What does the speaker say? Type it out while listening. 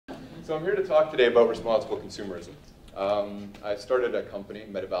So I'm here to talk today about responsible consumerism. I started a company,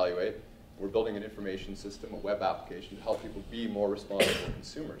 MedEvaluate. We're building an information system, a web application, to help people be more responsible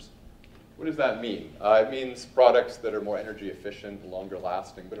consumers. What does that mean? It means products that are more energy efficient, longer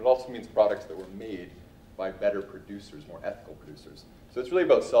lasting, but it also means products that were made by better producers, more ethical producers. So it's really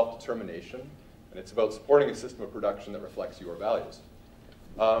about self-determination, and it's about supporting a system of production that reflects your values.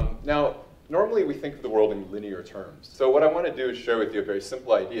 Now, normally we think of the world in linear terms. So what I want to do is share with you a very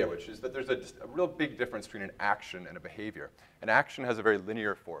simple idea, which is that there's a real big difference between an action and a behavior. An action has a very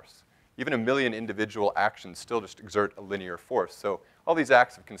linear force. Even a million individual actions still just exert a linear force. So all these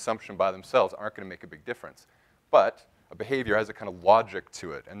acts of consumption by themselves aren't going to make a big difference. But a behavior has a kind of logic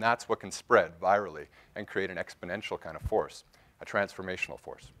to it, and that's what can spread virally and create an exponential kind of force, a transformational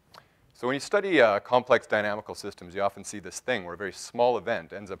force. So when you study complex dynamical systems, you often see this thing where a very small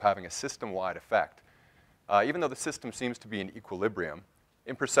event ends up having a system-wide effect. Even though the system seems to be in equilibrium,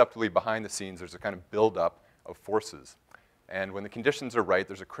 imperceptibly behind the scenes there's a kind of buildup of forces. And when the conditions are right,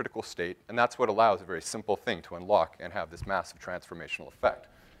 there's a critical state, and that's what allows a very simple thing to unlock and have this massive transformational effect.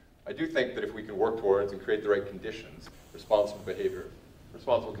 I do think that if we can work towards and create the right conditions, responsible behavior,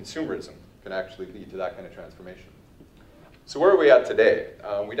 responsible consumerism can actually lead to that kind of transformation. So where are we at today?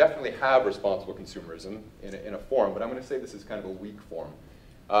 We definitely have responsible consumerism in a form, but I'm going to say this is kind of a weak form.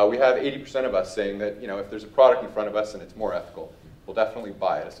 We have 80% of us saying that, if there's a product in front of us and it's more ethical, we'll definitely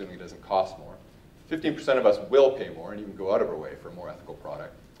buy it, assuming it doesn't cost more. 15% of us will pay more and even go out of our way for a more ethical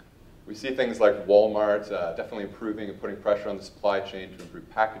product. We see things like Walmart definitely improving and putting pressure on the supply chain to improve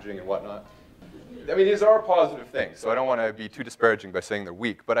packaging and whatnot. I mean, these are positive things, so I don't want to be too disparaging by saying they're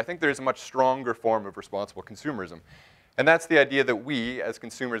weak, but I think there's a much stronger form of responsible consumerism. And that's the idea that we, as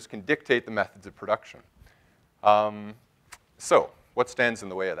consumers, can dictate the methods of production. So what stands in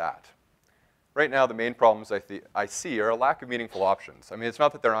the way of that? Right now, the main problems I see are a lack of meaningful options. I mean, it's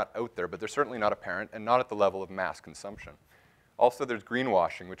not that they're not out there, but they're certainly not apparent and not at the level of mass consumption. Also, there's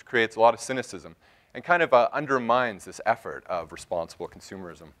greenwashing, which creates a lot of cynicism and kind of undermines this effort of responsible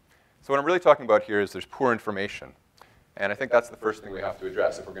consumerism. So what I'm really talking about here is there's poor information. And I think that's the first thing we have to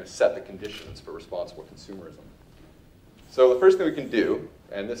address if we're going to set the conditions for responsible consumerism. So the first thing we can do,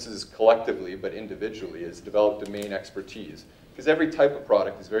 and this is collectively but individually, is develop domain expertise. Because every type of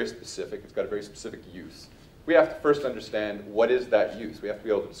product is very specific. It's got a very specific use. We have to first understand what is that use. We have to be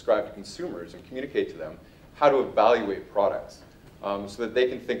able to describe to consumers and communicate to them how to evaluate products so that they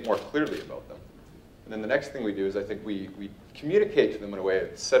can think more clearly about them. And then the next thing we do is I think we communicate to them in a way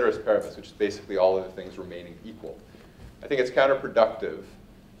of ceteris paribus, which is basically all other things remaining equal. I think it's counterproductive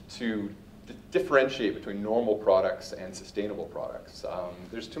to differentiate between normal products and sustainable products.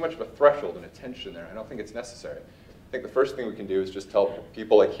 There's too much of a threshold and a tension there. I don't think it's necessary. I think the first thing we can do is just tell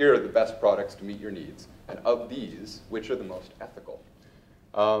people, like, here are the best products to meet your needs. And of these, which are the most ethical?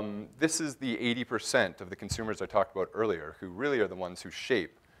 This is the 80% of the consumers I talked about earlier who really are the ones who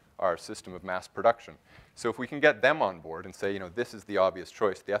shape our system of mass production. So if we can get them on board and say, this is the obvious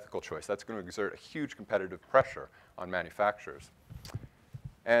choice, the ethical choice, that's going to exert a huge competitive pressure on manufacturers.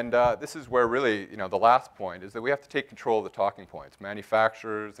 And this is where really, the last point is that we have to take control of the talking points.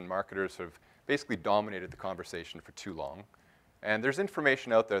 Manufacturers and marketers have basically dominated the conversation for too long. And there's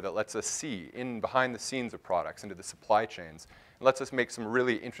information out there that lets us see in behind the scenes of products, into the supply chains, and lets us make some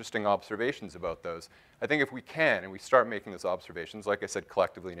really interesting observations about those. I think if we can, and we start making those observations, like I said,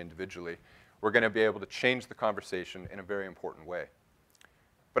 collectively and individually, we're going to be able to change the conversation in a very important way.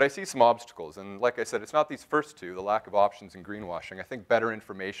 But I see some obstacles, and like I said, it's not these first two, the lack of options and greenwashing. I think better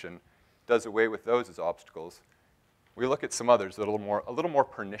information does away with those as obstacles. We look at some others that are a little more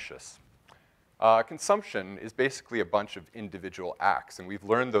pernicious. Consumption is basically a bunch of individual acts, and we've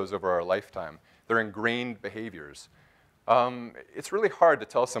learned those over our lifetime. They're ingrained behaviors. It's really hard to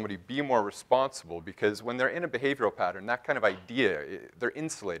tell somebody, be more responsible, because when they're in a behavioral pattern, that kind of idea, they're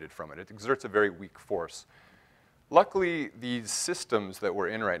insulated from it. It exerts a very weak force. Luckily, these systems that we're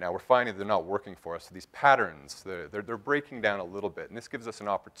in right now, we're finding they're not working for us. So these patterns, they're breaking down a little bit, and this gives us an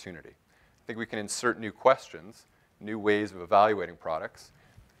opportunity. I think we can insert new questions, new ways of evaluating products,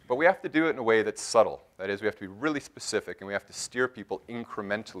 but we have to do it in a way that's subtle. That is, we have to be really specific, and we have to steer people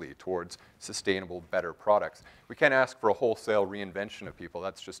incrementally towards sustainable, better products. We can't ask for a wholesale reinvention of people.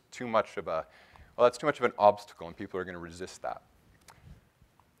 That's just too much of that's too much of an obstacle, and people are going to resist that.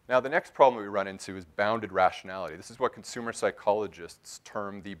 Now, the next problem we run into is bounded rationality. This is what consumer psychologists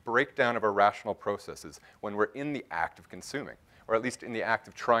term the breakdown of our rational processes when we're in the act of consuming, or at least in the act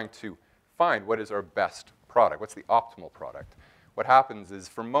of trying to find what is our best product, what's the optimal product. What happens is,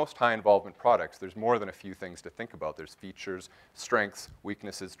 for most high-involvement products, there's more than a few things to think about. There's features, strengths,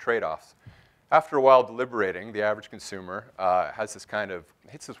 weaknesses, trade-offs. After a while deliberating, the average consumer has this kind of,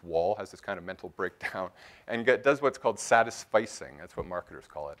 hits this wall, has this kind of mental breakdown, and does what's called satisficing. That's what marketers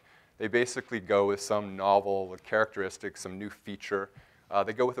call it. They basically go with some novel characteristic, some new feature.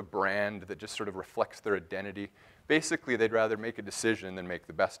 They go with a brand that just sort of reflects their identity. Basically, they'd rather make a decision than make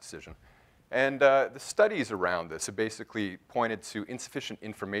the best decision. And the studies around this have basically pointed to insufficient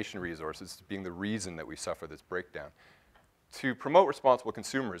information resources being the reason that we suffer this breakdown. To promote responsible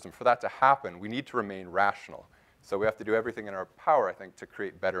consumerism, for that to happen, we need to remain rational. So we have to do everything in our power, I think, to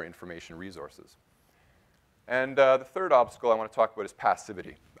create better information resources. And the third obstacle I want to talk about is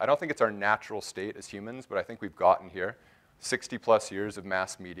passivity. I don't think it's our natural state as humans, but I think we've gotten here. 60+ years of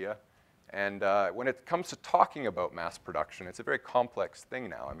mass media. And when it comes to talking about mass production, it's a very complex thing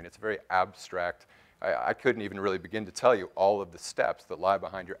now. I mean, it's very abstract. I couldn't even really begin to tell you all of the steps that lie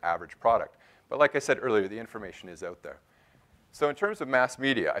behind your average product. But like I said earlier, the information is out there. So in terms of mass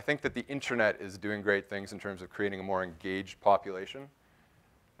media, I think that the internet is doing great things in terms of creating a more engaged population.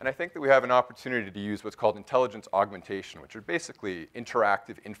 And I think that we have an opportunity to use what's called intelligence augmentation, which are basically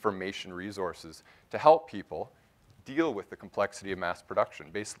interactive information resources to help people deal with the complexity of mass production,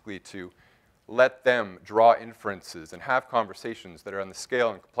 basically to let them draw inferences and have conversations that are on the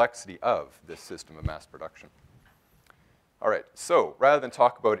scale and complexity of this system of mass production. All right, so rather than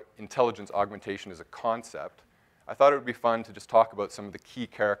talk about intelligence augmentation as a concept, I thought it would be fun to just talk about some of the key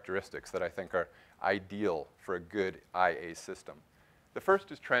characteristics that I think are ideal for a good IA system. The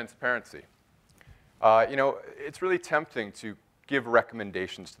first is transparency. You know, it's really tempting to give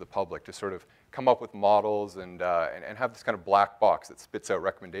recommendations to the public, to sort of come up with models and have this kind of black box that spits out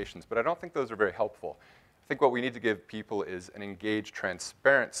recommendations, but I don't think those are very helpful. I think what we need to give people is an engaged,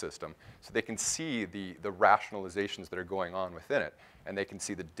 transparent system so they can see the rationalizations that are going on within it, and they can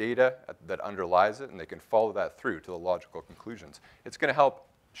see the data that underlies it, and they can follow that through to the logical conclusions. It's going to help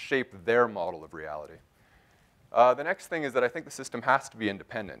shape their model of reality. The next thing is that I think the system has to be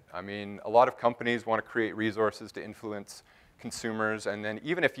independent. I mean, a lot of companies want to create resources to influence consumers, and then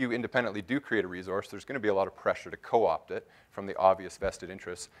even if you independently do create a resource, there's going to be a lot of pressure to co-opt it from the obvious vested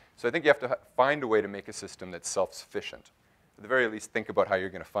interests. So I think you have to find a way to make a system that's self-sufficient. At the very least, think about how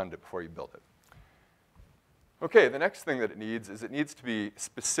you're going to fund it before you build it. Okay, the next thing that it needs to be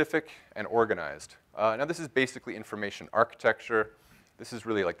specific and organized. Now this is basically information architecture. This is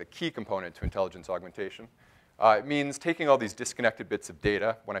really like the key component to intelligence augmentation. It means taking all these disconnected bits of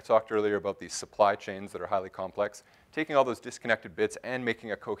data. When I talked earlier about these supply chains that are highly complex, taking all those disconnected bits and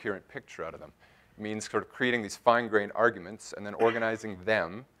making a coherent picture out of them. It means sort of creating these fine-grained arguments and then organizing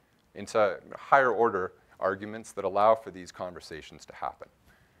them into higher order arguments that allow for these conversations to happen.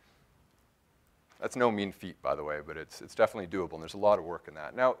 That's no mean feat, by the way, but it's definitely doable, and there's a lot of work in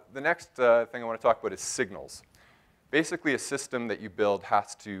that. Now, the next thing I want to talk about is signals. Basically, a system that you build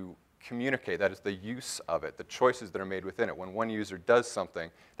has to communicate. That is the use of it, the choices that are made within it. When one user does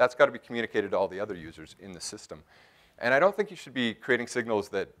something, that's got to be communicated to all the other users in the system. And I don't think you should be creating signals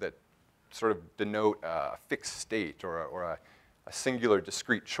that sort of denote a fixed state or a singular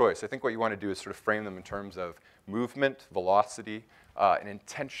discrete choice. I think what you want to do is sort of frame them in terms of movement, velocity, and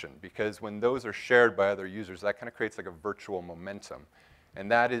intention, because when those are shared by other users, that kind of creates like a virtual momentum.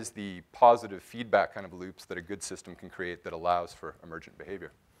 And that is the positive feedback kind of loops that a good system can create that allows for emergent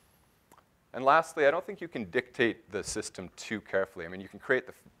behavior. And lastly, I don't think you can dictate the system too carefully. I mean, you can create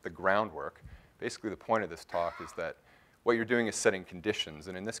the groundwork. Basically, the point of this talk is that what you're doing is setting conditions.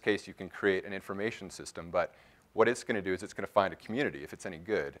 And in this case, you can create an information system, but what it's going to do is it's going to find a community if it's any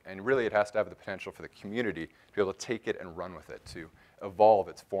good. And really, it has to have the potential for the community to be able to take it and run with it, to evolve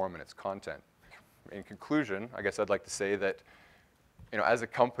its form and its content. In conclusion, I guess I'd like to say that, you know, as a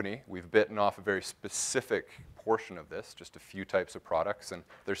company, we've bitten off a very specific portion of this, just a few types of products. And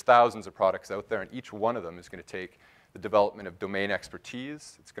there's thousands of products out there, and each one of them is going to take the development of domain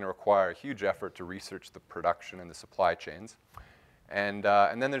expertise. It's going to require a huge effort to research the production and the supply chains. And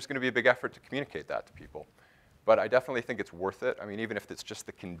then there's going to be a big effort to communicate that to people. But I definitely think it's worth it. I mean, even if it's just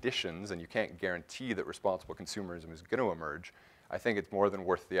the conditions and you can't guarantee that responsible consumerism is going to emerge, I think it's more than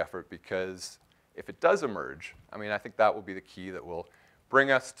worth the effort, because if it does emerge, I mean, I think that will be the key that will bring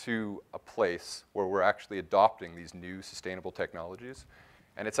us to a place where we're actually adopting these new sustainable technologies.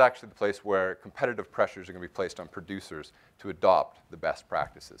 And it's actually the place where competitive pressures are going to be placed on producers to adopt the best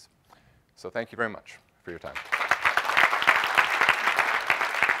practices. So thank you very much for your time.